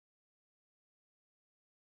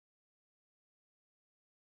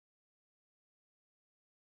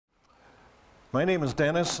My name is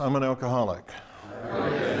Dennis. I'm an alcoholic.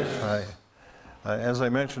 Hi. As I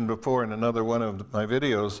mentioned before in another one of my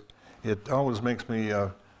videos, it always makes me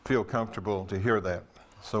feel comfortable to hear that.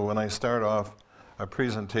 So when I start off a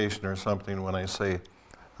presentation or something, when I say,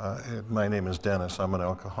 my name is Dennis, I'm an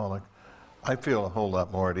alcoholic, I feel a whole lot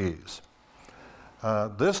more at ease.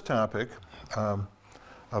 This topic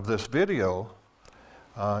of this video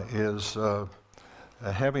is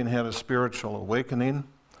having had a spiritual awakening,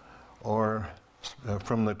 or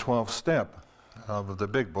from the 12th step of the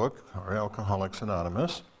big book, or Alcoholics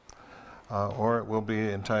Anonymous, or it will be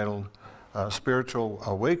entitled Spiritual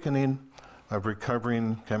Awakening of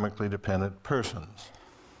Recovering Chemically Dependent Persons.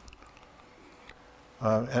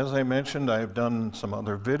 As I mentioned, I've done some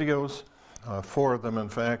other videos, 4 of them in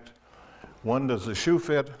fact. 1, does the shoe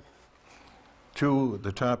fit? 2,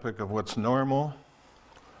 the topic of what's normal.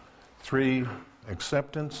 3,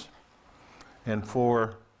 acceptance. And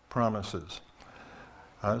 4, promises.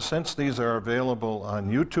 Since these are available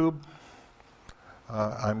on YouTube,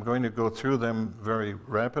 I'm going to go through them very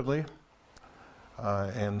rapidly.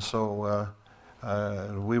 And so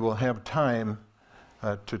we will have time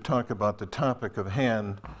to talk about the topic of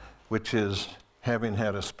hand, which is having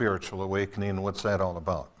had a spiritual awakening. What's that all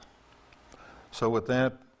about? So with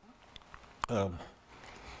that, a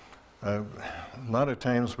lot of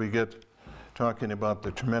times we get talking about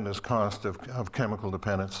the tremendous cost of chemical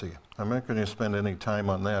dependency. I'm not going to spend any time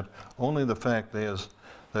on that. Only the fact is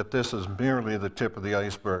that this is merely the tip of the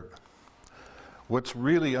iceberg. What's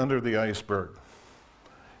really under the iceberg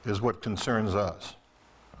is what concerns us.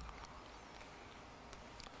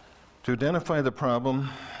 To identify the problem,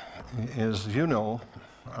 as you know,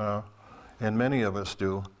 and many of us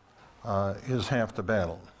do, is half the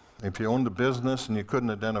battle. If you owned a business and you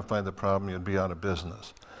couldn't identify the problem, you'd be out of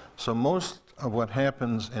business. So most of what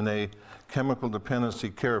happens in a chemical dependency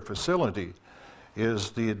care facility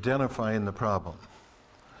is the identifying the problem.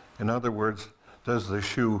 In other words, does the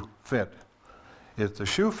shoe fit? If the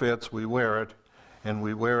shoe fits, we wear it, and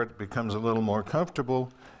we wear it, becomes a little more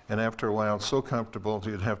comfortable, and after a while it's so comfortable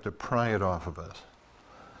you'd have to pry it off of us.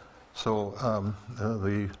 So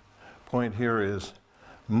the point here is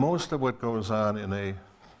most of what goes on in a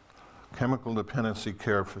chemical dependency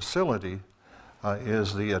care facility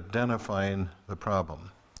is the identifying the problem.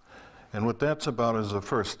 And what that's about is the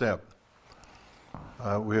first step.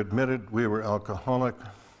 We admitted we were alcoholic,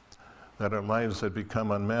 that our lives had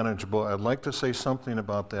become unmanageable. I'd like to say something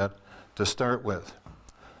about that to start with.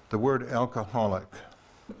 The word alcoholic.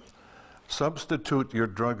 Substitute your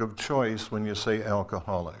drug of choice when you say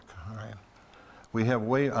alcoholic. All right? We have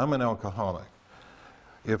I'm an alcoholic.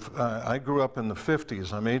 If I grew up in the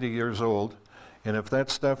 50s, I'm 80 years old, and if that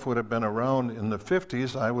stuff would have been around in the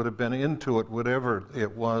 50s, I would have been into it, whatever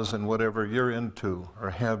it was and whatever you're into or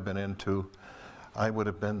have been into, I would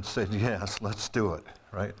have been said, yes, let's do it,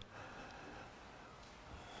 right?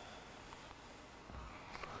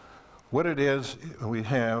 What it is we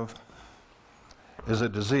have is a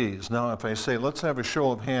disease. Now, if I say, let's have a show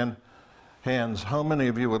of hands, how many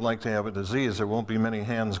of you would like to have a disease? There won't be many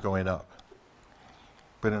hands going up.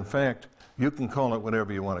 But in fact, you can call it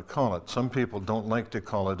whatever you want to call it. Some people don't like to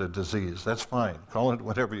call it a disease. That's fine. Call it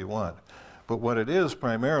whatever you want. But what it is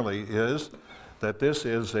primarily is that this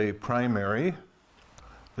is a primary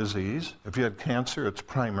disease. If you had cancer, it's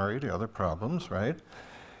primary to other problems, right?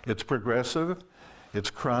 It's progressive, it's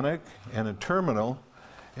chronic, and it's terminal.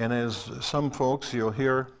 And as some folks you'll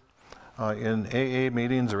hear in AA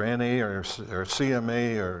meetings or NA or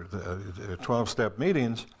CMA or 12-step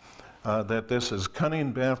meetings, that this is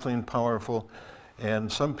cunning, baffling, powerful,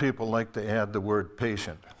 and some people like to add the word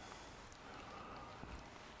patient.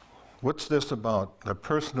 What's this about? The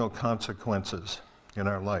personal consequences in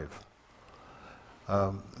our life.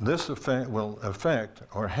 This will affect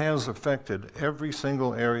or has affected every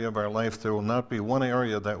single area of our life. There will not be one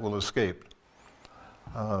area that will escape.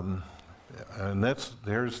 And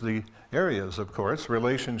there's the areas, of course: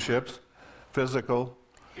 relationships, physical,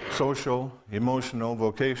 social, emotional,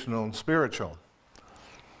 vocational, and spiritual.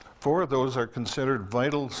 4 of those are considered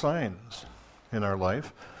vital signs in our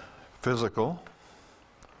life: physical,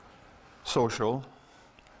 social,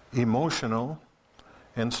 emotional,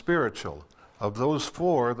 and spiritual. Of those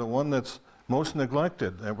 4, the one that's most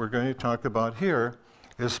neglected that we're going to talk about here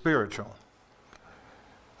is spiritual.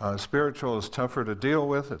 Spiritual is tougher to deal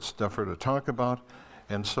with, it's tougher to talk about,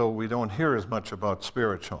 and so we don't hear as much about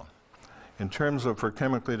spiritual. In terms of for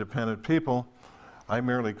chemically dependent people, I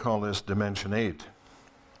merely call this Dimension 8,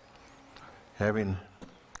 having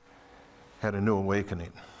had a new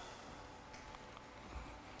awakening.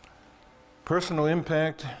 Personal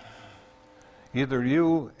impact Either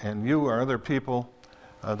you and you or other people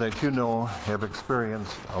that you know have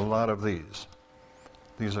experienced a lot of these.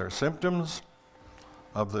 These are symptoms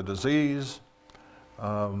of the disease,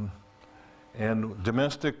 and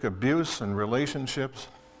domestic abuse and relationships,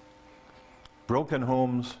 broken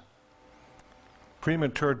homes,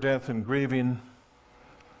 premature death and grieving.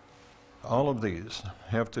 All of these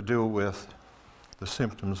have to do with the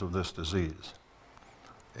symptoms of this disease.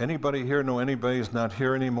 Anybody here know anybody's not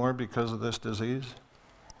here anymore because of this disease?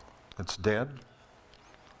 It's dead,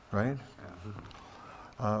 right?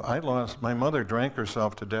 My mother drank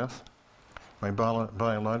herself to death, my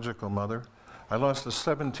biological mother. I lost a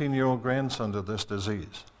 17-year-old grandson to this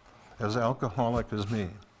disease, as alcoholic as me.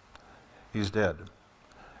 He's dead.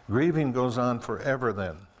 Grieving goes on forever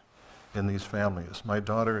then in these families. My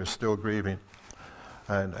daughter is still grieving.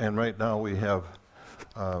 And right now we have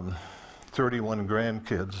 31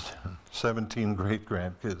 grandkids, 17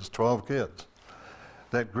 great-grandkids, 12 kids.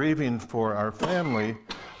 That grieving for our family,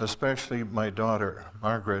 especially my daughter,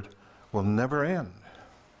 Margaret, will never end.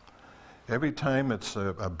 Every time it's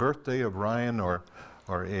a birthday of Ryan or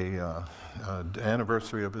a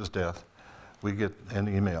anniversary of his death, we get an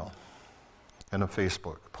email and a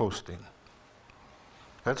Facebook posting.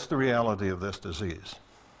 That's the reality of this disease.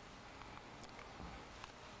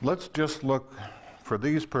 Let's just look for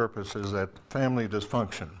these purposes at family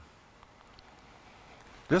dysfunction.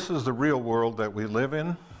 This is the real world that we live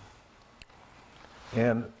in,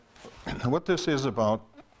 and what this is about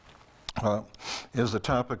is the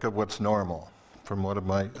topic of what's normal from one of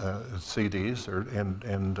my CDs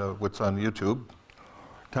and what's on YouTube.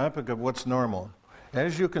 Topic of what's normal.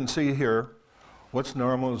 As you can see here, what's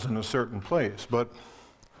normal is in a certain place, but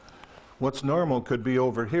what's normal could be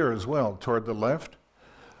over here as well, toward the left.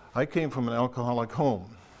 I came from an alcoholic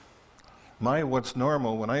home. My what's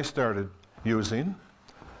normal when I started using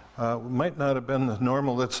might not have been the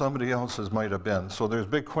normal that somebody else's might have been. So there's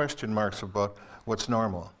big question marks about what's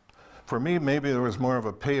normal. For me, maybe there was more of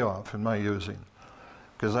a payoff in my using,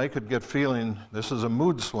 because I could get feeling, this is a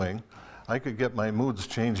mood swing, I could get my moods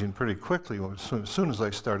changing pretty quickly as soon as I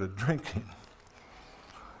started drinking.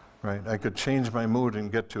 Right? I could change my mood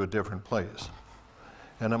and get to a different place.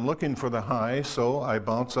 And I'm looking for the high, so I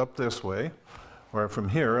bounce up this way, or from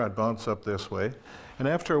here I'd bounce up this way. And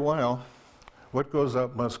after a while, what goes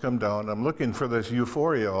up must come down. I'm looking for this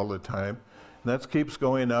euphoria all the time, and that keeps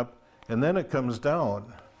going up, and then it comes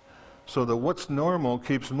down. So the what's normal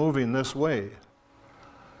keeps moving this way.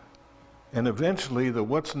 And eventually the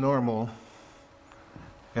what's normal,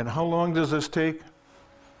 and how long does this take?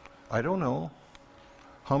 I don't know.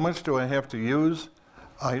 How much do I have to use?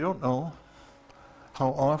 I don't know.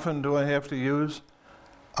 How often do I have to use?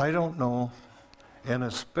 I don't know. And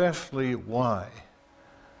especially why.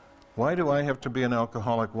 Why do I have to be an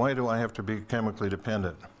alcoholic? Why do I have to be chemically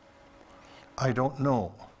dependent? I don't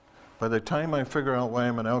know. By the time I figure out why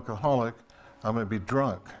I'm an alcoholic, I'm going to be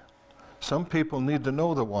drunk. Some people need to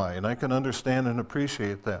know the why, and I can understand and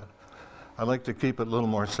appreciate that. I like to keep it a little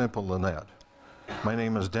more simple than that. My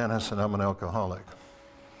name is Dennis, and I'm an alcoholic.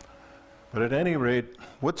 But at any rate,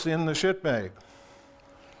 what's in the shit bag?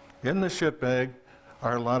 In the shit bag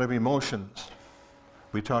are a lot of emotions.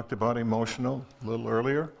 We talked about emotional a little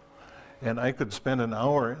earlier, and I could spend an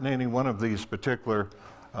hour in any one of these particular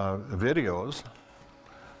videos,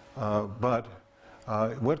 but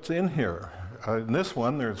what's in here? In this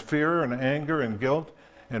one, there's fear and anger and guilt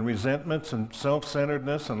and resentments and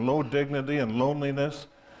self-centeredness and low dignity and loneliness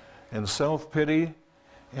and self-pity,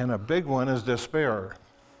 and a big one is despair.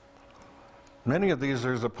 Many of these,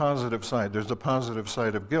 there's a positive side. There's a positive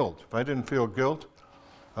side of guilt. If I didn't feel guilt,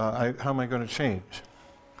 how am I going to change?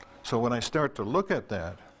 So when I start to look at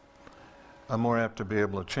that, I'm more apt to be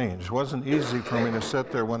able to change. It wasn't easy for me to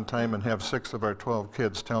sit there one time and have 6 of our 12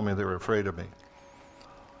 kids tell me they were afraid of me.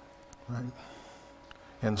 Right?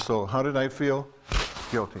 And so how did I feel?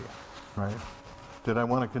 Guilty. Right? Did I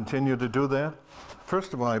want to continue to do that?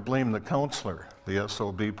 First of all, I blame the counselor, the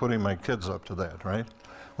SOB, putting my kids up to that, right?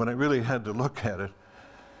 When I really had to look at it,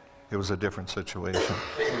 it was a different situation.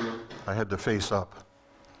 I had to face up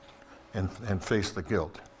and face the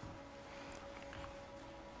guilt.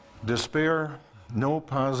 Despair, no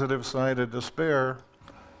positive side of despair.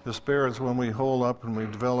 Despair is when we hole up and we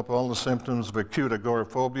develop all the symptoms of acute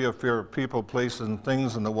agoraphobia, fear of people, places, and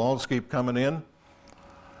things, and the walls keep coming in,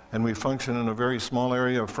 and we function in a very small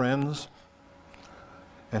area of friends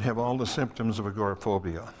and have all the symptoms of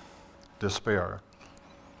agoraphobia, despair.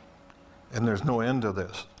 And there's no end to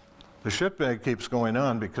this. The shitbag keeps going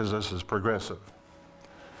on because this is progressive.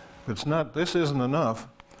 It's not, this isn't enough.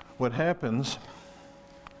 What happens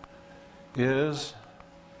is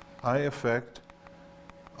I affect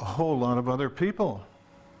a whole lot of other people.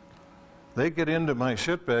 They get into my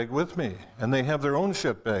shit bag with me, and they have their own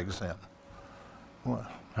shit bags then. Well,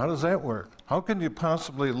 how does that work? How can you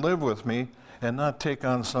possibly live with me and not take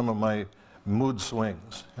on some of my mood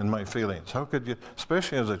swings and my feelings? How could you,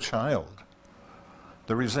 especially as a child?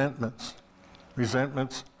 The resentments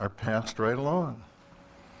are passed right along.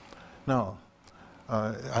 Now,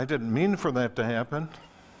 I didn't mean for that to happen,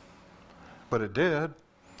 but it did.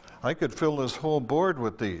 I could fill this whole board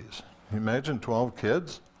with these. Imagine 12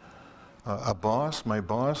 kids, a boss, my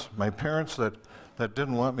parents that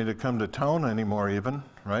didn't want me to come to town anymore even,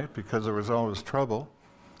 right? Because there was always trouble,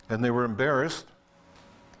 and they were embarrassed.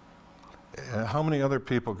 How many other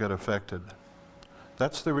people get affected?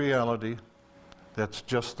 That's the reality. That's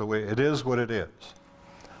just the way, it is what it is.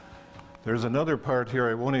 There's another part here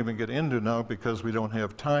I won't even get into now because we don't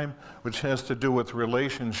have time, which has to do with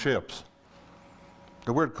relationships.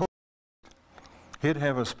 The word he'd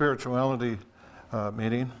have a spirituality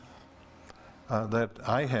meeting that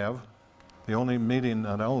I have. The only meeting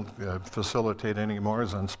that I'll facilitate anymore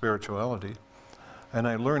is on spirituality. And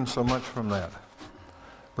I learned so much from that.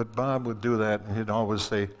 But Bob would do that, and he'd always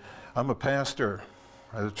say, I'm a pastor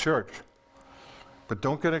at a church. But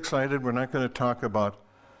don't get excited, we're not going to talk about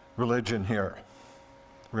religion here.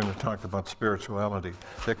 We're going to talk about spirituality.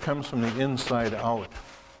 That comes from the inside out.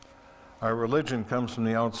 Our religion comes from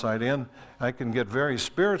the outside in. I can get very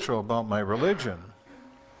spiritual about my religion,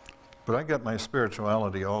 but I get my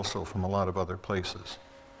spirituality also from a lot of other places.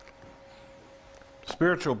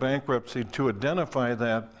 Spiritual bankruptcy, to identify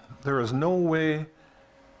that, there is no way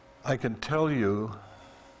I can tell you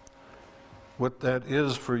what that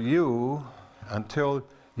is for you until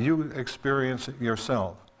you experience it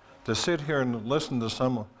yourself. To sit here and listen to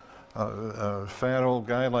some fat old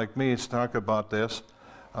guy like me talk about this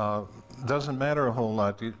doesn't matter a whole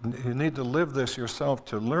lot. You need to live this yourself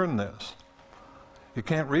to learn this. You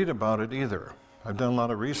can't read about it either. I've done a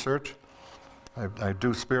lot of research. I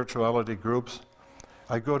do spirituality groups.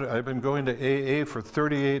 I've been going to AA for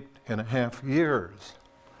 38 and a half years,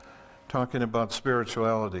 talking about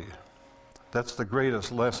spirituality. That's the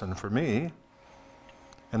greatest lesson for me.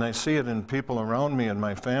 And I see it in people around me and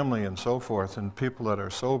my family and so forth, and people that are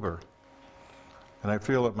sober. And I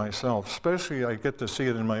feel it myself. Especially I get to see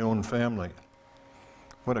it in my own family.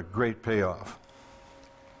 What a great payoff.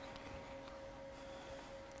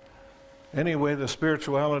 Anyway, the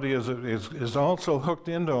spirituality is also hooked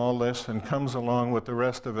into all this and comes along with the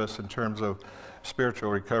rest of us in terms of spiritual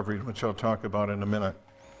recovery, which I'll talk about in a minute.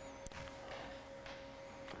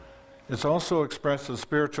 It's also expressed as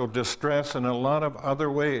spiritual distress in a lot of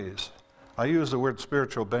other ways. I use the word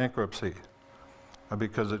spiritual bankruptcy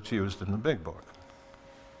because it's used in the big book.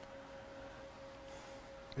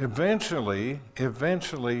 Eventually,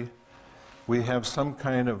 we have some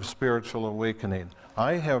kind of spiritual awakening.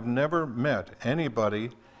 I have never met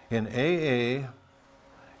anybody in AA,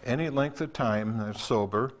 any length of time that's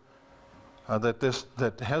sober,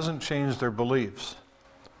 that hasn't changed their beliefs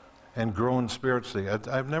and grown spiritually.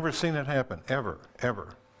 I've never seen it happen, ever.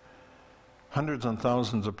 Hundreds and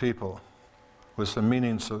thousands of people with some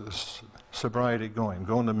meanings of sobriety going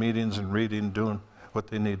to meetings and reading, doing what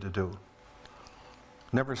they need to do.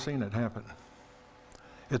 Never seen it happen.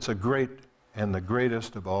 It's a great and the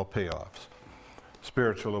greatest of all payoffs,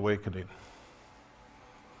 spiritual awakening.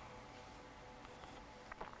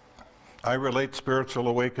 I relate spiritual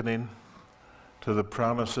awakening to the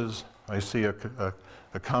promises. I see a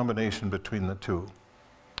combination between the two.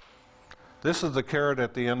 This is the carrot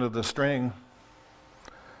at the end of the string.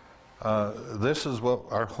 This is what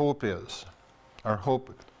our hope is. Our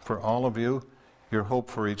hope for all of you, your hope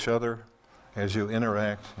for each other as you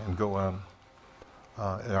interact and go on.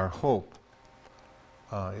 Our hope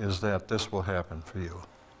is that this will happen for you.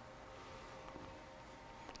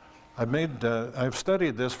 I've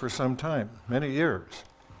studied this for some time, many years.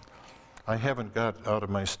 I haven't got out of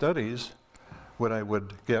my studies what I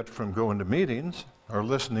would get from going to meetings or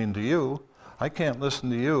listening to you. I can't listen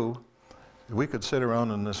to you. We could sit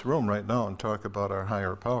around in this room right now and talk about our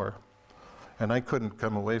higher power, and I couldn't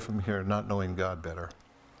come away from here not knowing God better.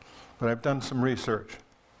 But I've done some research.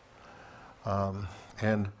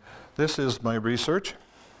 And this is my research.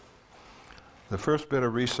 The first bit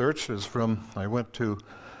of research is I went to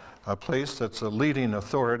a place that's a leading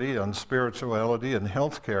authority on spirituality and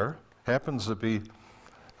healthcare. Happens to be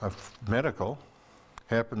medical.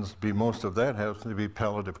 Happens to be, most of that happens to be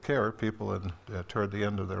palliative care, people toward the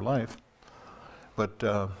end of their life. But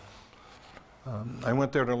I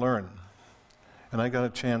went there to learn. And I got a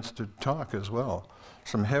chance to talk as well.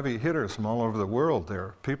 Some heavy hitters from all over the world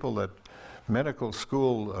there, people that medical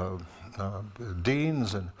school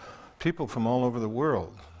deans and people from all over the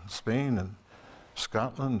world, Spain and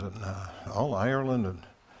Scotland and all Ireland and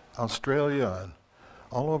Australia and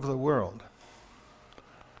all over the world.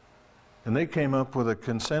 And they came up with a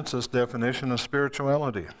consensus definition of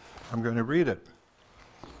spirituality. I'm going to read it.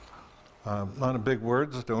 A lot of big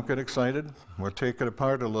words, don't get excited. We'll take it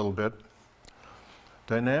apart a little bit.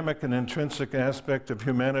 Dynamic and intrinsic aspect of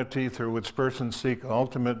humanity through which persons seek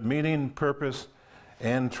ultimate meaning, purpose,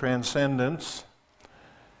 and transcendence,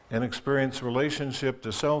 and experience relationship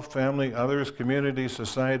to self, family, others, community,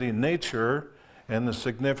 society, nature, and the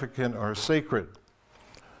significant or sacred.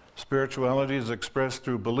 Spirituality is expressed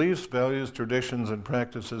through beliefs, values, traditions, and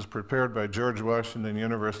practices prepared by George Washington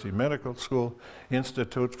University Medical School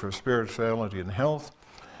Institute for Spirituality and Health.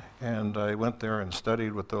 And I went there and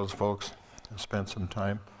studied with those folks and spent some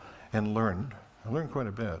time and learned. I learned quite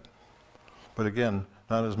a bit. But again,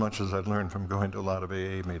 not as much as I'd learned from going to a lot of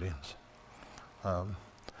AA meetings.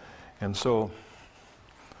 And so,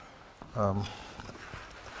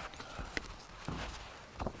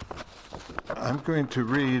 I'm going to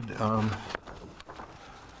read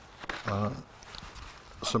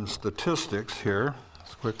some statistics here,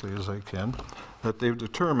 as quickly as I can, that they've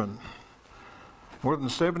determined. More than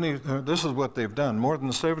 70, this is what they've done, more than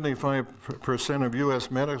 75% of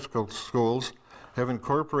U.S. medical schools have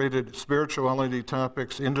incorporated spirituality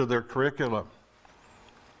topics into their curricula.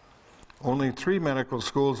 Only 3 medical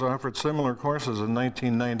schools offered similar courses in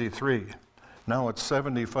 1993. Now it's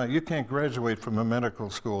 75. You can't graduate from a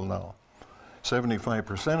medical school now,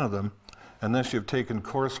 75% of them, unless you've taken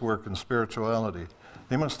coursework in spirituality.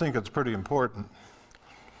 They must think it's pretty important.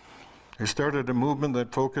 They started a movement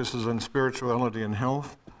that focuses on spirituality and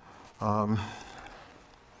health.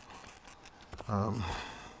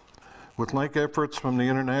 With like efforts from the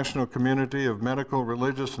international community of medical,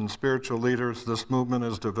 religious, and spiritual leaders, this movement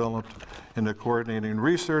has developed into coordinating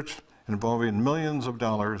research involving millions of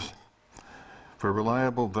dollars for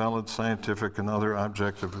reliable, valid, scientific, and other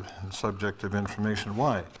objective and subjective information.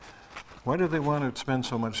 Why? Why do they want to spend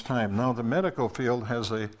so much time? Now, the medical field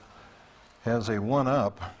has a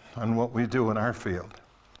one-up on what we do in our field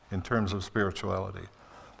in terms of spirituality.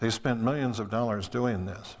 They spent millions of dollars doing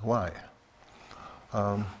this. Why?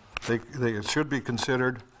 It should be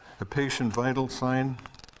considered a patient vital sign.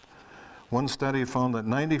 One study found that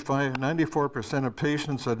 94% of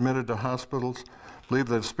patients admitted to hospitals believe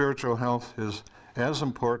that spiritual health is as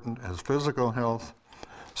important as physical health.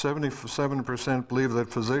 77% believe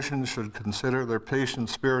that physicians should consider their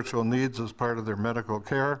patients' spiritual needs as part of their medical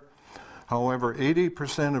care. However,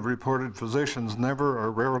 80% of reported physicians never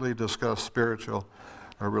or rarely discuss spiritual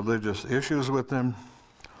or religious issues with them.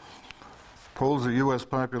 Polls of U.S.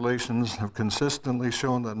 populations have consistently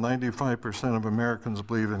shown that 95% of Americans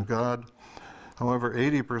believe in God. However,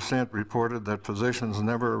 80% reported that physicians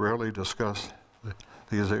never or rarely discuss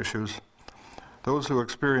these issues. Those who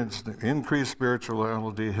experienced increased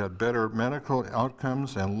spirituality had better medical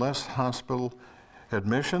outcomes and less hospital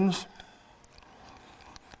admissions.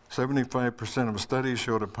 75% of studies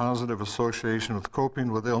showed a positive association with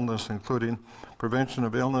coping with illness, including prevention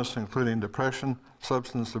of illness, including depression,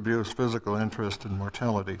 substance abuse, physical interest, and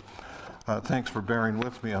mortality. Thanks for bearing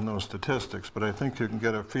with me on those statistics, but I think you can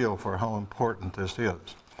get a feel for how important this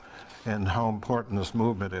is and how important this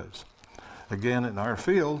movement is. Again, in our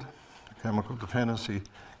field, chemical dependency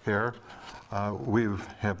care, we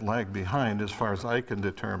have lagged behind as far as I can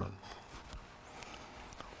determine.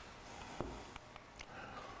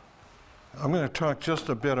 I'm going to talk just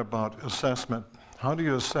a bit about assessment. How do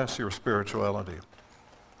you assess your spirituality?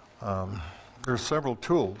 There's several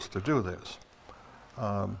tools to do this.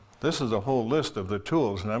 This is a whole list of the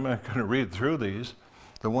tools, and I'm not going to read through these.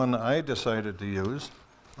 The one I decided to use,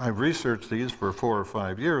 I've researched these for 4 or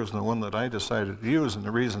 5 years, and the one that I decided to use, and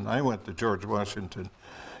the reason I went to George Washington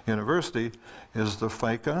University, is the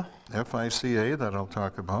FICA, F-I-C-A, that I'll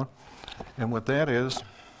talk about. And what that is,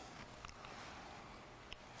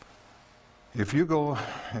 if you go,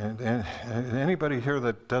 and anybody here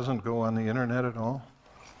that doesn't go on the internet at all,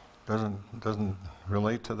 doesn't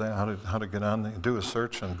relate to that, how to get on, do a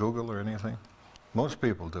search on Google or anything? Most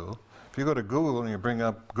people do. If you go to Google and you bring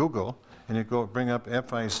up Google, and you go bring up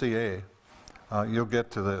FICA, you'll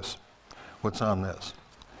get to this, what's on this.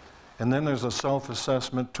 And then there's a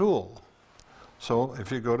self-assessment tool. So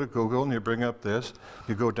if you go to Google and you bring up this,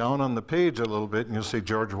 you go down on the page a little bit and you'll see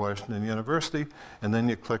George Washington University, and then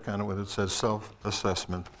you click on it where it says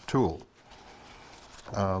self-assessment tool.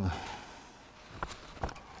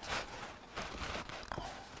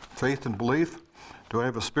 Faith and belief. Do I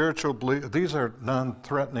have a spiritual belief? These are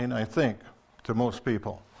non-threatening, I think, to most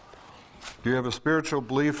people. Do you have a spiritual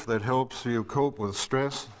belief that helps you cope with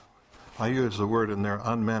stress? I use the word in there,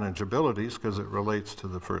 unmanageabilities, because it relates to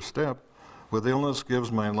the first step. With illness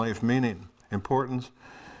gives my life meaning, importance.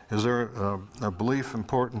 Is there a belief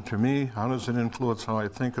important to me? How does it influence how I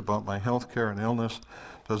think about my health care and illness?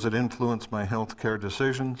 Does it influence my health care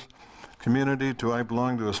decisions? Community, do I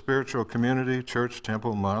belong to a spiritual community, church,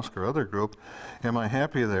 temple, mosque, or other group? Am I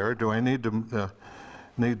happy there? Do I need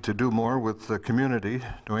to do more with the community?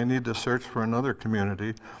 Do I need to search for another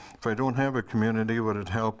community? If I don't have a community, would it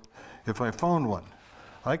help if I found one?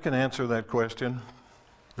 I can answer that question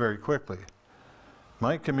very quickly.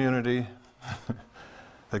 My community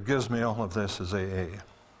that gives me all of this is AA.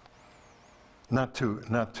 Not to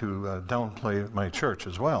downplay my church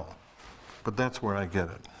as well, but that's where I get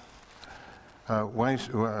it.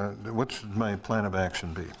 What should my plan of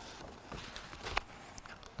action be?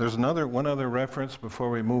 There's one other reference before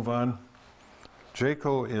we move on.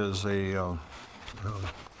 JCAHO is a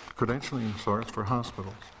credentialing source for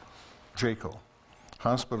hospitals. JCAHO.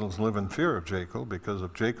 Hospitals live in fear of JCAHO because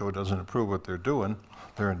if JCAHO doesn't approve what they're doing,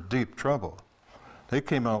 they're in deep trouble. They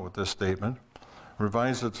came out with this statement: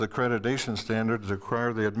 revise its accreditation standards to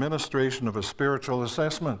require the administration of a spiritual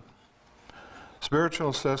assessment. Spiritual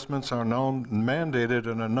assessments are now mandated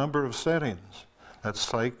in a number of settings. That's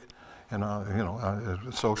psych and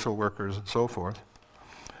social workers and so forth,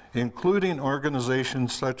 including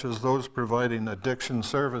organizations such as those providing addiction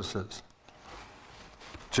services.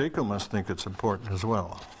 JCAHO must think it's important as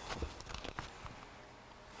well.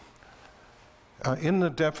 In the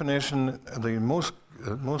definition, the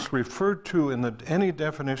most referred to in any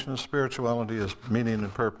definition of spirituality is meaning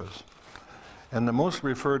and purpose. And the most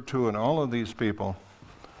referred to in all of these people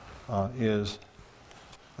is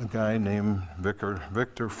a guy named Viktor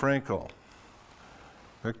Frankl.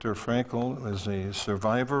 Viktor Frankl is a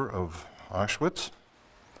survivor of Auschwitz,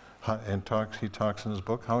 and he talks in his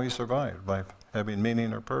book how he survived by having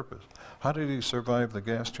meaning or purpose. How did he survive the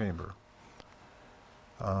gas chamber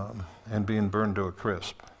and being burned to a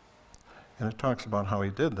crisp? And it talks about how he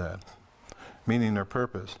did that, meaning or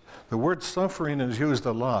purpose. The word suffering is used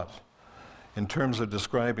a lot in terms of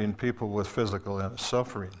describing people with physical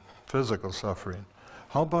suffering.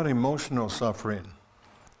 How about emotional suffering?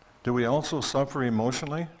 Do we also suffer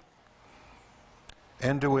emotionally?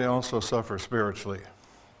 And do we also suffer spiritually?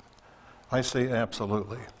 I say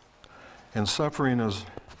absolutely. And suffering is,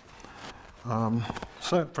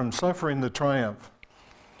 from suffering to triumph.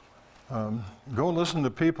 Go listen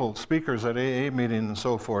to speakers at AA meetings and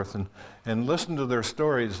so forth, and listen to their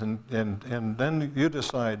stories, and then you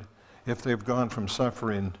decide if they've gone from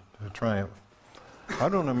suffering to triumph. I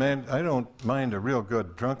don't mind a real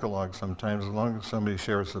good drunkalogue sometimes, as long as somebody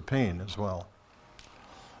shares the pain as well.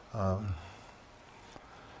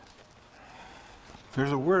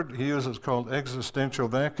 There's a word he uses called existential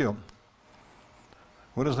vacuum.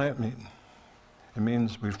 What does that mean? It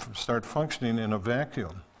means we start functioning in a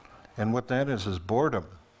vacuum. And what that is boredom.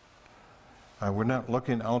 We're not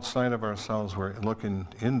looking outside of ourselves, we're looking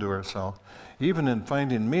into ourselves. Even in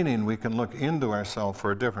finding meaning, we can look into ourselves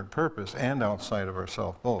for a different purpose and outside of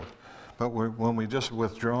ourselves, both. But when we just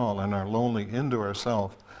withdraw and are lonely into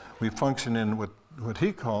ourselves, we function in what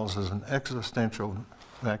he calls as an existential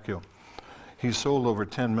vacuum. He sold over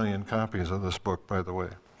 10 million copies of this book, by the way.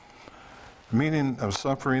 Meaning of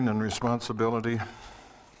suffering and responsibility.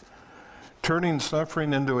 Turning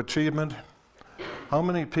suffering into achievement. How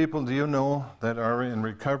many people do you know that are in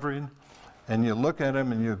recovery, and you look at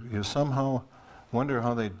them and you somehow wonder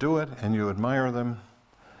how they do it, and you admire them,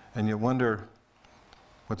 and you wonder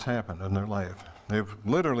what's happened in their life? They've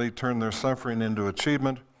literally turned their suffering into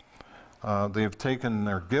achievement. They've taken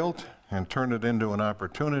their guilt and turned it into an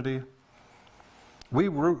opportunity. We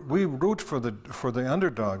root for the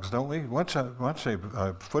underdogs, don't we? Watch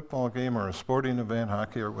a football game or a sporting event,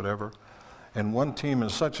 hockey or whatever, and one team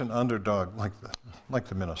is such an underdog, like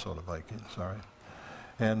the Minnesota Vikings, all right?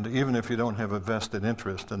 And even if you don't have a vested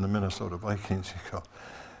interest in the Minnesota Vikings, you go,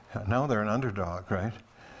 now they're an underdog, right?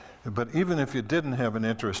 But even if you didn't have an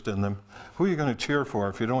interest in them, who are you going to cheer for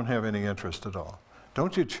if you don't have any interest at all?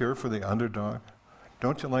 Don't you cheer for the underdog?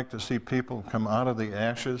 Don't you like to see people come out of the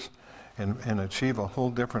ashes and achieve a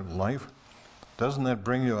whole different life? Doesn't that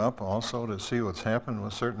bring you up also to see what's happened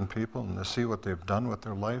with certain people and to see what they've done with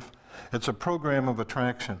their life? It's a program of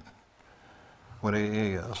attraction, what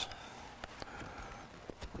AA is.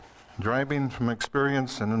 Driving from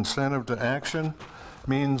experience and incentive to action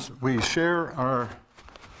means we share our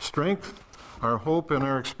strength, our hope, and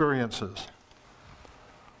our experiences.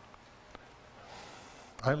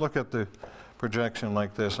 I look at the projection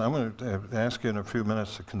like this. I'm going to ask you in a few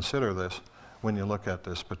minutes to consider this. when you look at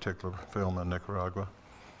this particular film in Nicaragua.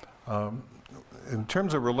 In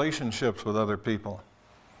terms of relationships with other people,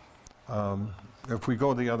 if we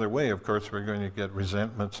go the other way, of course, we're going to get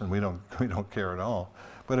resentments, and we don't care at all.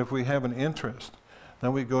 But if we have an interest,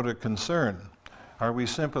 then we go to concern. Are we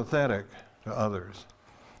sympathetic to others?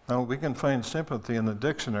 Now, we can find sympathy in the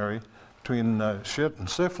dictionary between shit and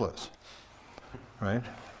syphilis, right?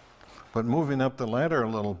 But moving up the ladder a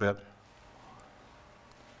little bit,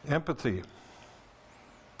 empathy.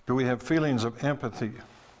 Do we have feelings of empathy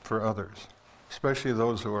for others, especially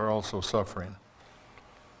those who are also suffering?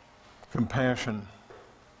 Compassion,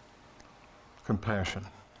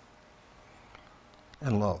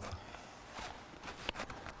 and love.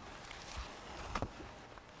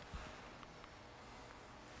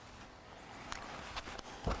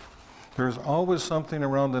 There's always something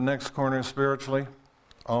around the next corner spiritually,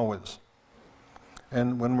 always.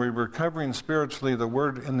 And when we're recovering spiritually, the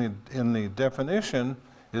word in the definition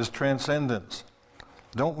is transcendence.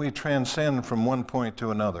 Don't we transcend from one point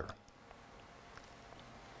to another?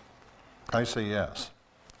 I say yes.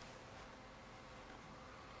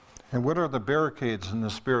 And what are the barricades in the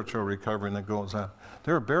spiritual recovery that goes on?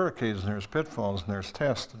 There are barricades, and there's pitfalls, and there's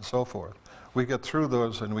tests, and so forth. We get through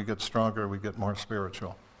those, and we get stronger, we get more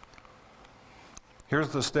spiritual. Here's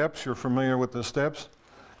the steps. You're familiar with the steps.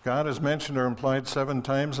 God is mentioned or implied 7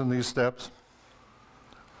 times in these steps.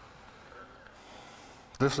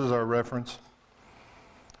 This is our reference.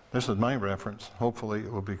 This is my reference. Hopefully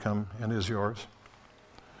it will become and is yours.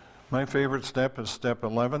 My favorite step is step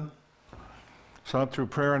 11. Sought through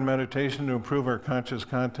prayer and meditation to improve our conscious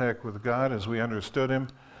contact with God as we understood Him,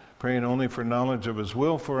 praying only for knowledge of His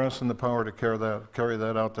will for us and the power to carry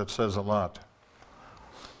that out. That says a lot.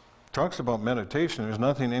 Talks about meditation. There's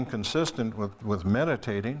nothing inconsistent with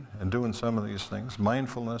meditating and doing some of these things.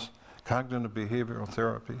 Mindfulness, cognitive behavioral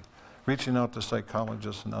therapy, reaching out to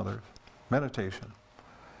psychologists and others. Meditation.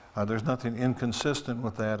 There's nothing inconsistent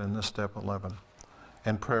with that in this step 11.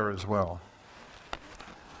 And prayer as well.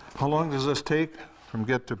 How long does this take from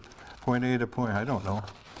get to point A to point? I don't know.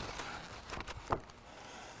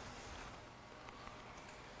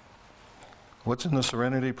 What's in the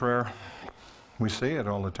Serenity Prayer? We say it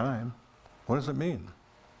all the time. What does it mean?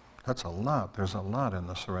 That's a lot. There's a lot in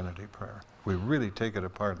the Serenity Prayer. We really take it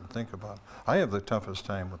apart and think about it. I have the toughest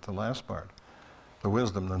time with the last part, the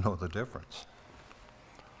wisdom to know the difference.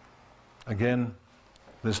 Again,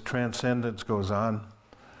 this transcendence goes on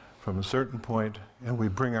from a certain point, and we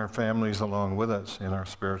bring our families along with us in our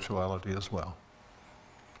spirituality as well.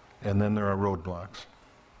 And then there are roadblocks.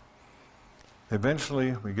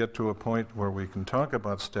 Eventually, we get to a point where we can talk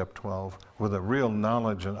about step 12 with a real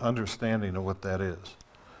knowledge and understanding of what that is.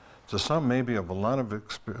 So some maybe of a lot of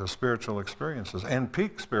spiritual experiences and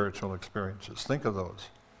peak spiritual experiences. Think of those.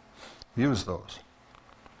 Use those.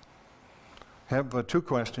 Have 2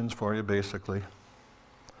 questions for you, basically.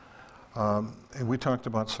 We talked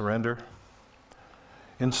about surrender.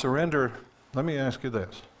 In surrender, let me ask you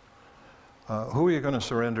this. Who are you going to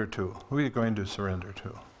surrender to? Who are you going to surrender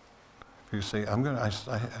to? If you say,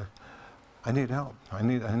 I need help. I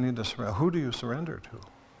need to surrender. Who do you surrender to?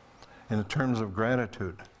 In terms of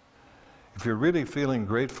gratitude. If you're really feeling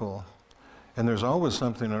grateful, and there's always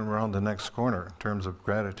something around the next corner in terms of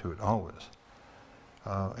gratitude, always.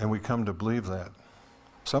 And we come to believe that.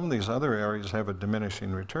 Some of these other areas have a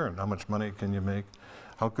diminishing return. How much money can you make?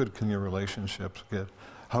 How good can your relationships get?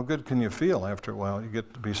 How good can you feel after a while? You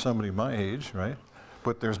get to be somebody my age, right?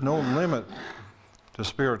 But there's no limit to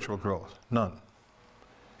spiritual growth. None.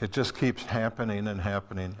 It just keeps happening and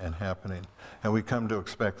happening and happening. And we come to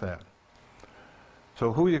expect that.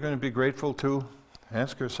 So who are you going to be grateful to?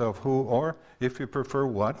 Ask yourself who, or if you prefer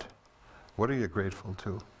what are you grateful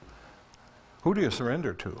to? Who do you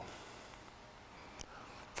surrender to?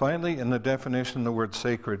 Finally, in the definition, the word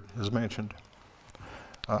sacred is mentioned.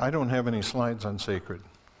 I don't have any slides on sacred.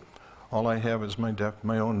 All I have is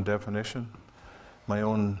my own definition, my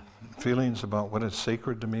own feelings about what is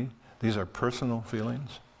sacred to me. These are personal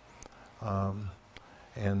feelings. I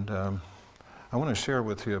want to share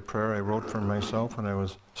with you a prayer I wrote for myself when I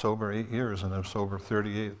was sober 8 years, and I'm sober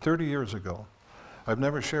 30 years ago. I've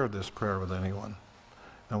never shared this prayer with anyone.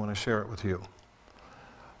 I want to share it with you.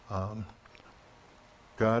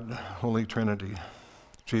 God, Holy Trinity,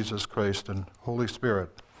 Jesus Christ, and Holy Spirit,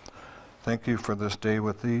 thank you for this day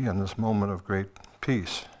with thee and this moment of great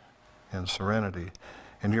peace and serenity,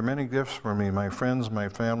 and your many gifts for me, my friends, my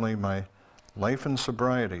family, my life in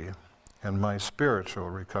sobriety, and my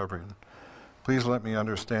spiritual recovery. Please let me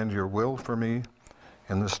understand your will for me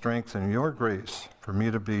and the strength in your grace for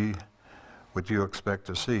me to be what you expect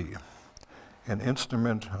to see. an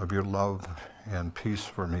instrument of your love and peace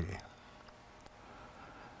for me.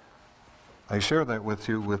 I share that with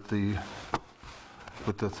you with the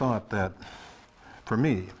thought that, for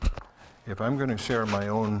me, if I'm going to share my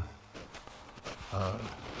own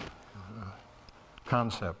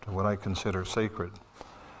concept of what I consider sacred,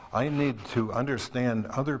 I need to understand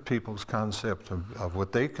other people's concept of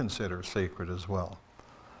what they consider sacred as well,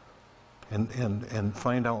 and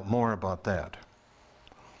find out more about that.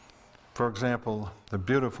 For example, the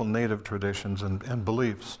beautiful native traditions and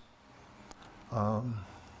beliefs.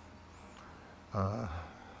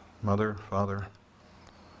 Mother, father,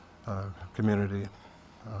 community,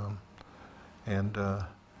 and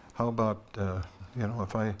how about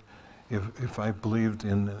if I believed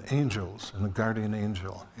in angels, in the guardian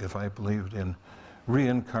angel, if I believed in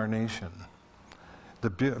reincarnation,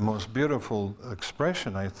 the most beautiful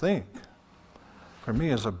expression, I think, for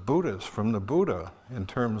me as a Buddhist, from the Buddha, in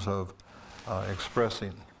terms of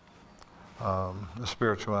expressing the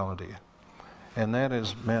spirituality, and that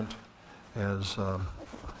is meant as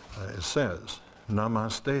it says,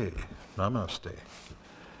 namaste, namaste.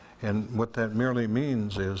 And what that merely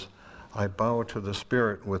means is, I bow to the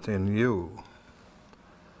spirit within you,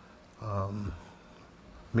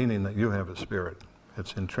 meaning that you have a spirit.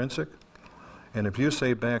 It's intrinsic. And if you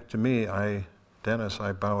say back to me, Dennis,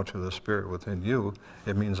 I bow to the spirit within you,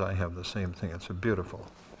 it means I have the same thing. It's a beautiful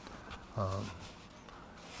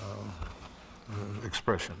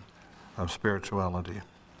expression of spirituality.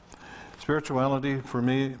 Spirituality, for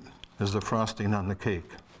me, is the frosting on the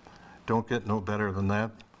cake. Don't get no better than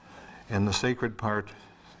that. And the sacred part,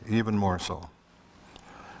 even more so.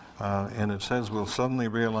 And it says we'll suddenly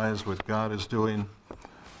realize what God is doing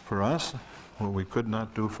for us, what we could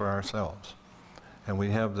not do for ourselves. And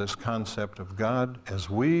we have this concept of God as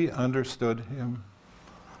we understood him.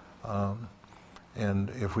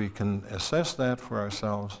 And if we can assess that for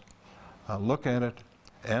ourselves, look at it,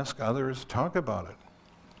 ask others, talk about it.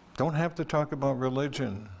 Don't have to talk about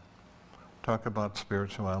religion. Talk about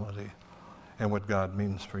spirituality and what God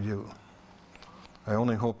means for you. I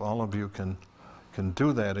only hope all of you can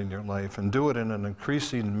do that in your life, and do it in an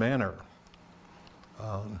increasing manner.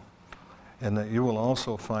 And that you will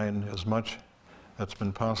also find as much that's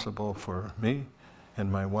been possible for me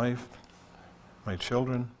and my wife, my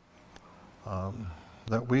children,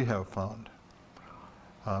 that we have found.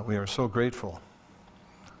 We are so grateful.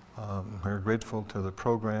 We're grateful to the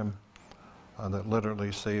program that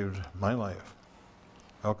literally saved my life,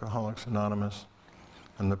 Alcoholics Anonymous.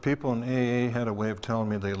 And the people in AA had a way of telling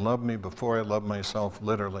me they loved me before I loved myself,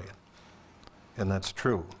 literally. And that's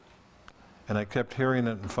true. And I kept hearing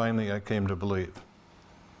it, and finally I came to believe.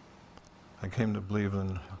 I came to believe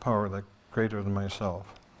in a power that greater than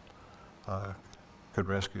myself could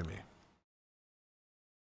rescue me.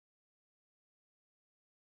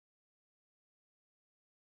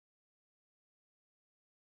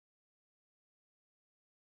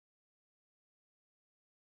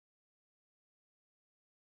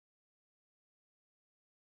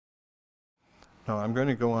 Now I'm going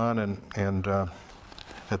to go on and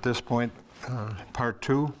at this point, part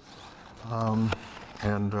two, and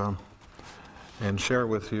share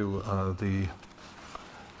with you the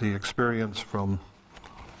experience from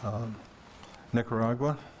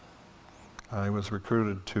Nicaragua. I was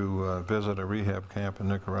recruited to visit a rehab camp in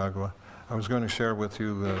Nicaragua. I was going to share with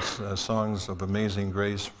you songs of Amazing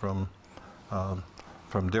Grace from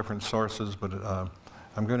different sources, but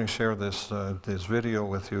I'm going to share this video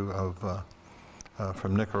with you of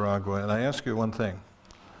from Nicaragua. And I ask you one thing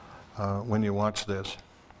when you watch this.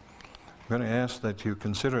 I'm going to ask that you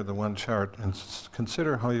consider the one chart and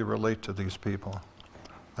consider how you relate to these people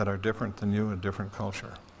that are different than you, a different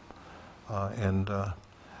culture. How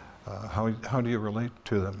do you relate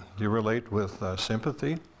to them? Do you relate with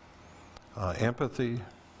sympathy, empathy,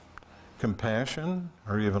 compassion,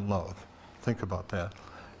 or even love? Think about that.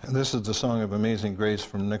 And this is the song of Amazing Grace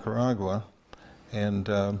from Nicaragua, and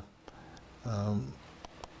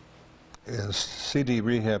is CD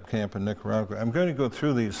rehab camp in Nicaragua. I'm going to go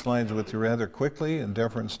through these slides with you rather quickly in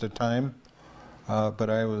deference to time, but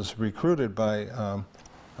I was recruited by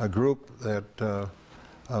a group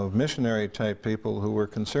of missionary type people who were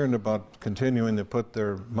concerned about continuing to put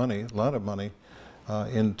their money, a lot of money,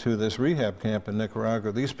 into this rehab camp in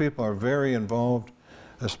Nicaragua. These people are very involved,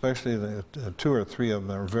 especially the two or three of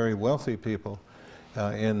them are very wealthy people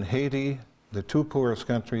in Haiti, the two poorest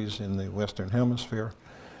countries in the Western Hemisphere,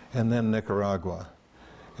 and then Nicaragua.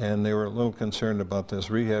 And they were a little concerned about this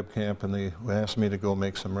rehab camp, and they asked me to go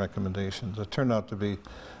make some recommendations. It turned out to be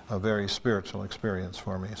a very spiritual experience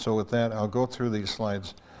for me. So with that, I'll go through these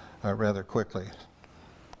slides rather quickly.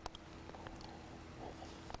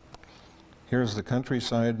 Here's the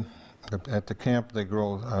countryside. At the camp they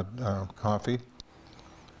grow coffee.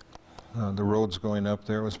 The road's going up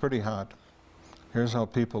there. It was pretty hot. Here's how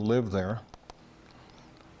people live there.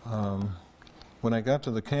 When I got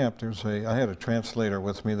to the camp, I had a translator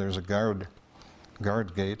with me. There's a guard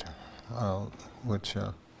gate, which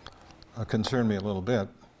concerned me a little bit.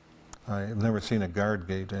 I've never seen a guard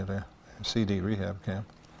gate at a CD rehab camp.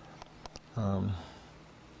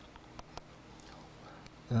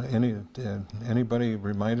 Anybody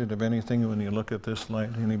reminded of anything when you look at this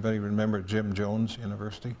slide? Anybody remember Jim Jones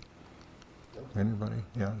University? Anybody?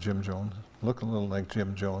 Yeah, Jim Jones. Look a little like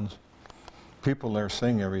Jim Jones. People there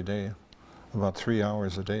sing every day, about 3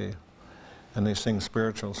 hours a day, and they sing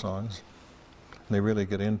spiritual songs. They really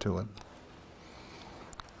get into it.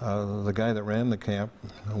 The guy that ran the camp,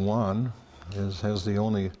 Juan, has the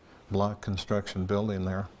only block construction building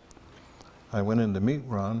there. I went in to meet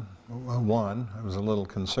Juan. I was a little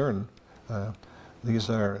concerned. These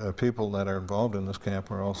are people that are involved in this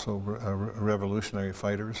camp are also revolutionary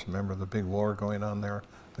fighters. Remember the big war going on there,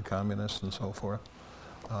 the communists and so forth.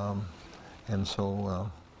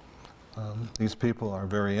 These people are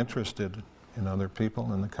very interested in other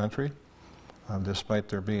people in the country, despite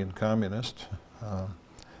their being communist.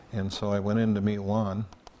 And so I went in to meet Juan,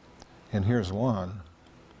 and here's Juan.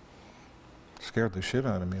 Scared the shit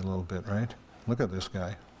out of me a little bit, right? Look at this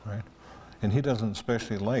guy, right? And he doesn't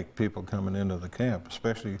especially like people coming into the camp,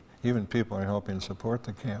 especially even people who are helping support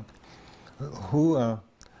the camp. Who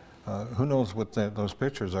knows what those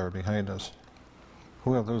pictures are behind us?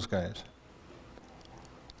 Who are those guys?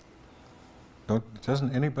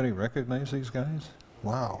 Doesn't anybody recognize these guys?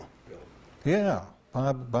 Wow. Yeah,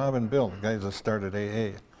 Bob and Bill, the guys that started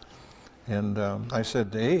AA. And I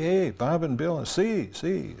said, AA, Bob and Bill, see.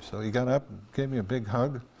 So he got up and gave me a big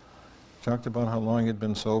hug, talked about how long he'd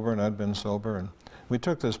been sober and I'd been sober. And we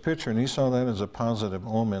took this picture and he saw that as a positive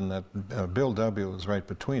omen that Bill W. was right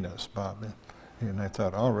between us, Bob. And I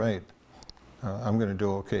thought, all right, I'm going to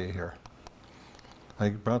do okay here. I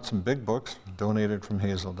brought some big books, donated from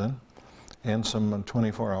Hazelden, and some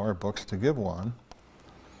 24-hour books to give Juan.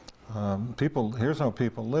 Here's how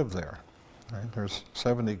people live there. Right? There's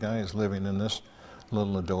 70 guys living in this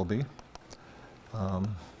little adobe.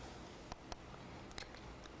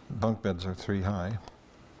 Bunk beds are 3 high.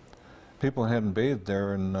 People hadn't bathed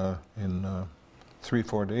there in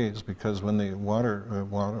 3-4 days because when the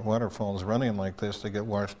waterfall's running like this, they get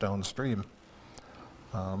washed downstream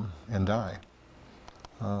and die.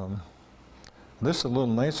 This is a little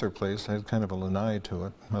nicer place. It had kind of a lanai to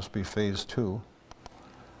it. Must be phase 2.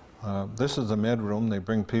 This is the med room. They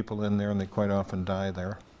bring people in there and they quite often die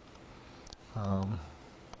there.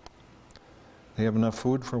 They have enough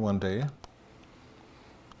food for one day.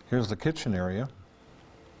 Here's the kitchen area.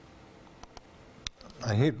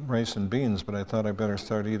 I hate rice and beans, but I thought I better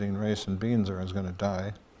start eating rice and beans or I was going to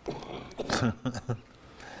die.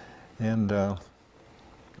 And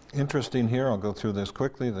interesting here, I'll go through this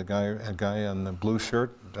quickly. A guy in the blue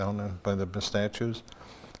shirt down by the statues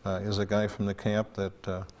is a guy from the camp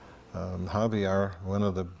that Javier, one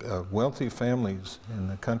of the wealthy families in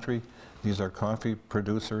the country. These are coffee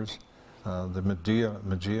producers. The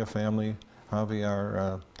Mejia family.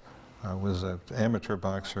 Javier was an amateur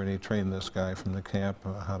boxer and he trained this guy from the camp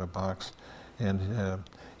how to box. And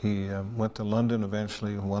he went to London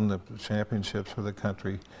eventually, won the championships for the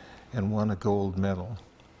country, and won a gold medal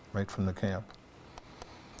right from the camp.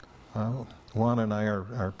 Juan and I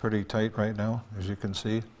are pretty tight right now, as you can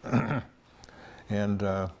see.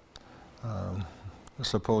 And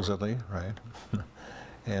supposedly, right?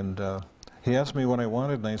 And he asked me what I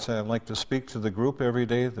wanted, and I said I'd like to speak to the group every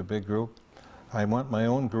day, the big group. I want my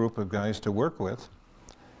own group of guys to work with,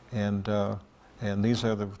 and these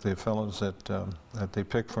are the fellows that they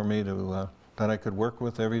picked for me to that I could work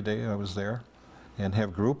with every day I was there, and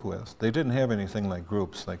have group with. They didn't have anything like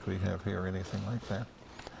groups like we have here, anything like that.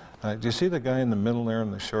 Do you see the guy in the middle there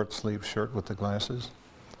in the short sleeve shirt with the glasses?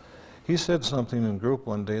 He said something in group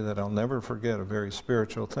one day that I'll never forget, a very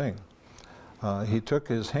spiritual thing. He took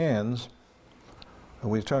his hands, and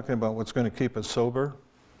we were talking about what's going to keep us sober,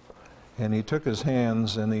 and he took his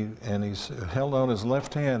hands and he held out his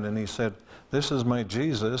left hand and he said, "This is my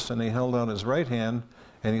Jesus," and he held out his right hand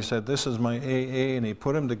and he said, "This is my AA," and he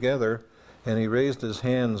put them together and he raised his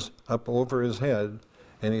hands up over his head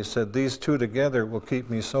and he said, "These two together will keep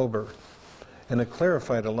me sober." And it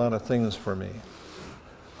clarified a lot of things for me.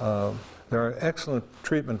 There are excellent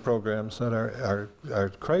treatment programs that are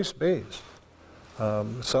Christ-based.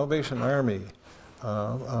 Salvation Army,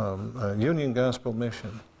 Union Gospel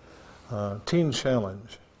Mission, Teen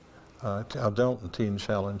Challenge, Adult and Teen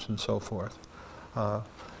Challenge, and so forth.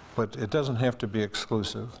 but it doesn't have to be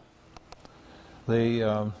exclusive. They,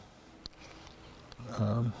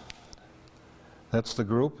 that's the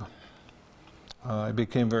group I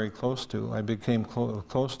became very close to. I became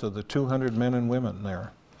close to the 200 men and women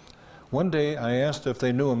there. One day I asked if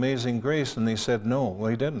they knew Amazing Grace, and they said no,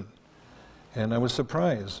 they didn't. And I was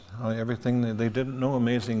surprised. Everything, they didn't know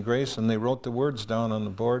Amazing Grace, and they wrote the words down on the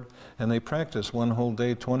board, and they practiced one whole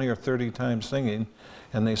day, 20 or 30 times singing,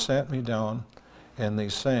 and they sat me down, and they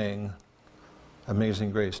sang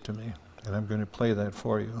Amazing Grace to me. And I'm going to play that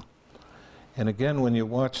for you. And again, when you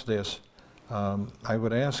watch this, I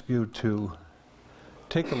would ask you to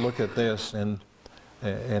take a look at this and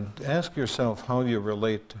ask yourself how you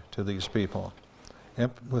relate to these people.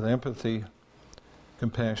 With empathy,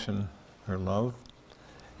 compassion, or love.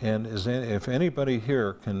 And if anybody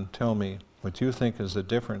here can tell me what you think is the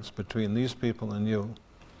difference between these people and you,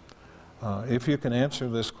 if you can answer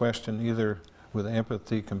this question either with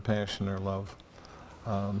empathy, compassion, or love,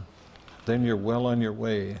 then you're well on your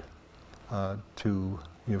way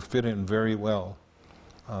you fit in very well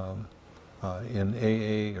in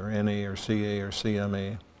AA or NA or CA or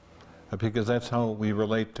CMA, because that's how we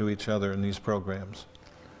relate to each other in these programs,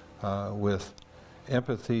 with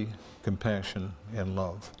empathy, compassion, and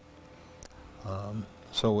love.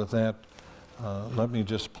 So with that, let me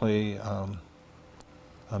just play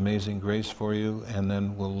Amazing Grace for you, and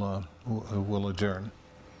then we'll adjourn.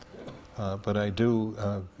 But I do,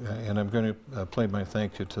 and I'm going to play my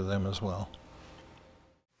thank you to them as well.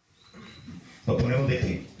 Ponemos de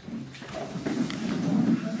pie.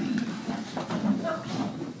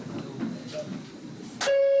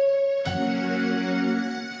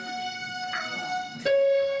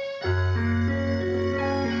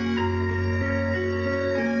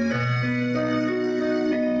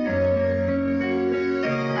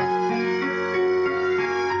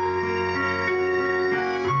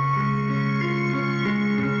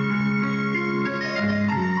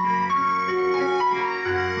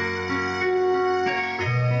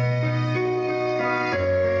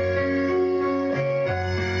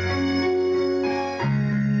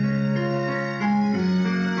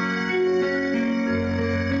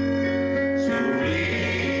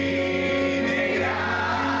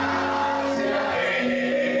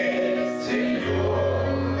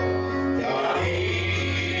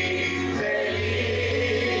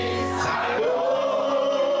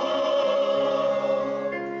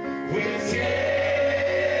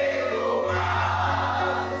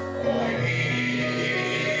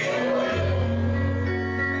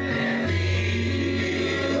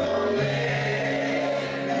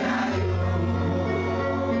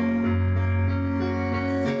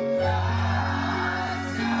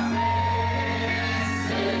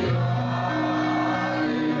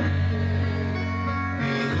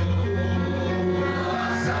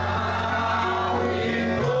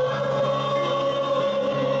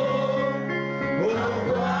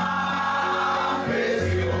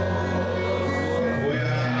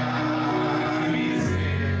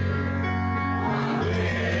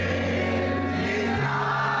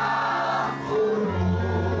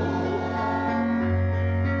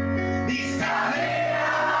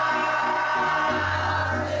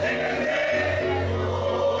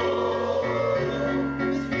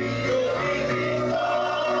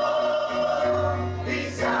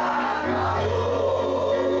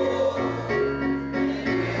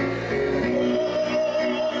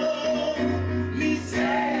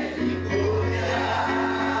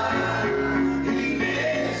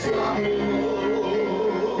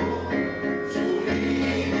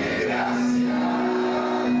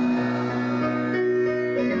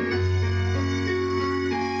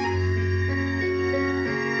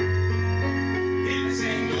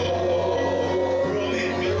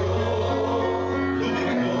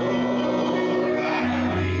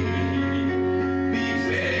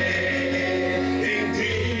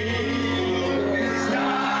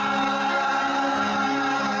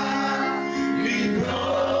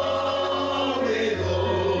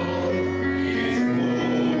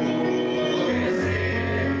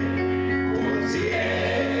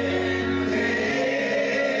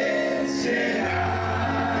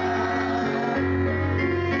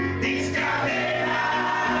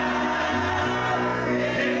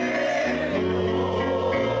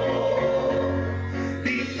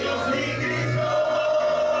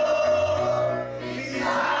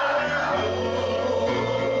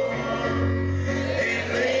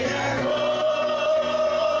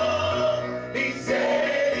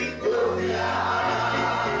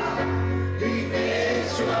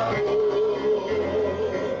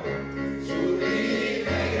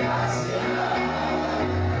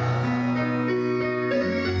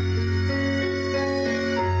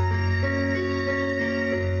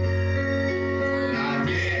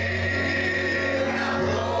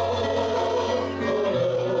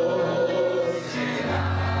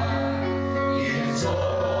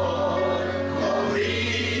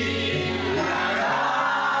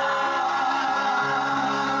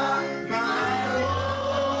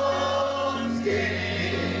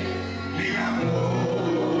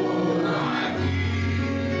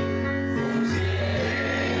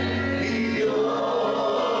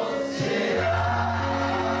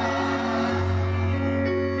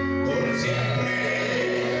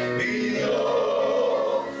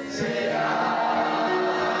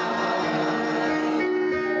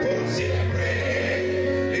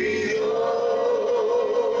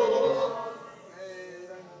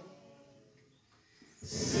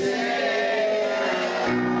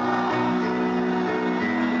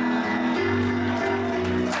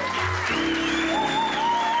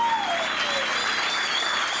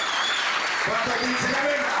 ¿Cuántos dicen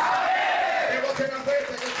amén? ¡Qué voz más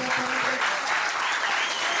fuerte que exactamente!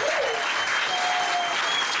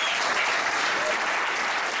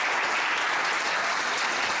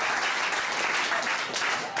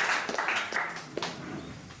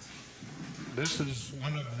 This is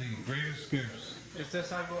one of the greatest gifts Esto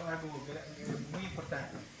es algo muy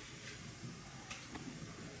importante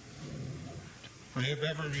I have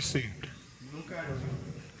ever received nunca lo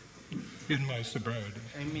vi in my sobriety.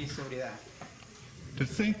 en mi sobriedad. To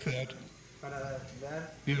think that Para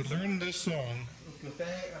dar you learned this song que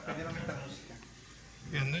ustedes aprendieron esta música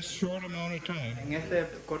in this short amount of time en este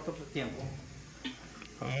corto tiempo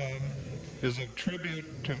is a tribute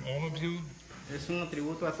to all of you. es un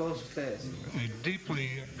tributo a todos ustedes I deeply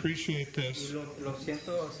appreciate y this. lo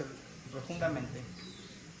siento profundamente.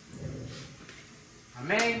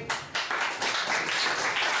 Amén.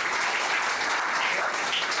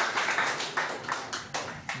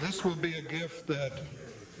 This will be a gift that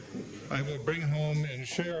I will bring home and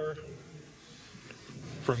share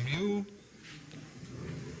from you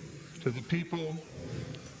to the people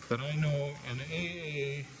that I know in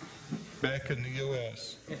AA back in the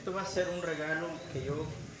U.S. Esto va a ser un regalo que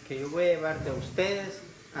yo voy a llevar de ustedes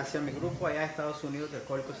hacia mi grupo allá en Estados Unidos de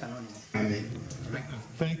Alcohólicos Anónimos. Amén.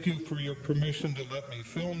 Thank you for your permission to let me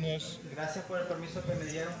film this. Gracias por el permiso que me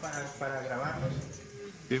dieron para grabarlos.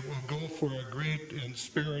 It will go for a great and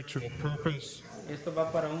spiritual purpose. Esto va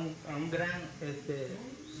para un gran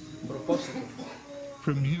propósito.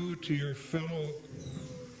 From you to your fellow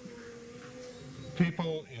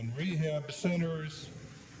people in rehab centers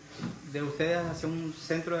De ustedes hacia un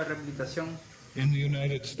centro de rehabilitación in the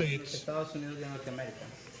United en States. Estados Unidos de Norteamérica.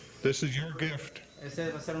 This is your gift Ese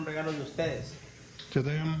va a ser un regalo de ustedes to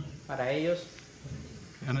them, para ellos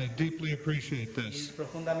and I deeply appreciate y this.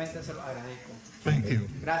 profundamente se lo agradezco. Thank you.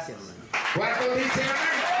 Gracias. ¿Cuántos dicen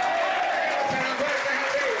amén? ¡Qué voz más fuerte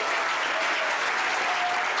arriba!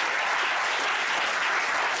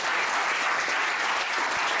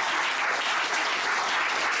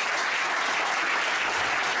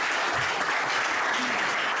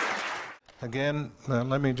 Again,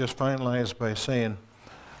 let me just finalize by saying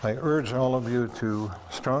I urge all of you to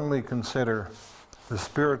strongly consider the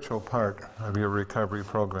spiritual part of your recovery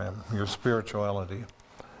program, your spirituality.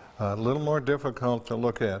 A little more difficult to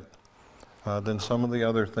look at than some of the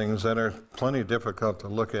other things that are plenty difficult to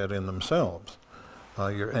look at in themselves.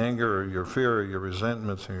 Your anger or your fear or your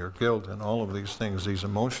resentments or your guilt and all of these things, these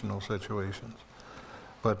emotional situations.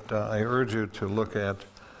 But I urge you to look at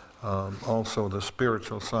also the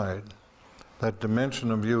spiritual side, that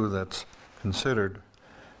dimension of you that's considered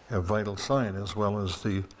a vital sign, as well as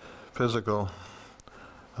the physical,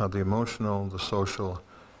 the emotional, the social,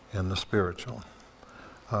 and the spiritual.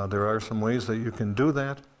 There are some ways that you can do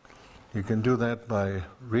that. You can do that by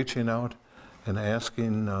reaching out and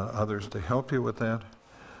asking others to help you with that.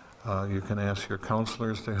 You can ask your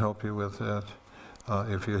counselors to help you with that.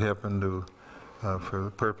 If you happen to, for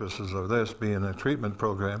the purposes of this, be in a treatment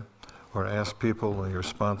program, or ask people, your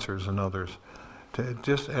sponsors and others, to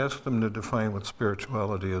just ask them to define what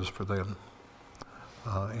spirituality is for them.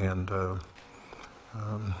 And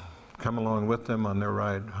come along with them on their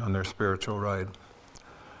ride, on their spiritual ride.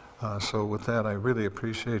 So with that, I really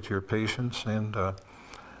appreciate your patience and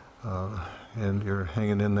you're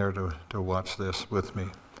hanging in there to watch this with me.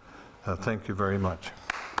 Thank you very much.